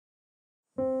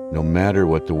No matter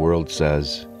what the world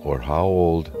says, or how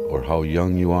old or how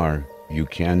young you are, you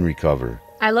can recover.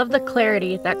 I love the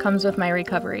clarity that comes with my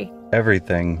recovery.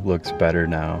 Everything looks better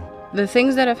now. The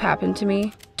things that have happened to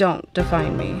me don't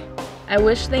define me. I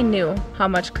wish they knew how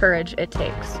much courage it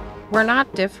takes. We're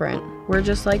not different. We're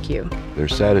just like you.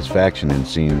 There's satisfaction in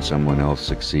seeing someone else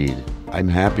succeed. I'm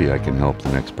happy I can help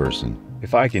the next person.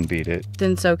 If I can beat it,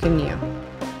 Then so can you.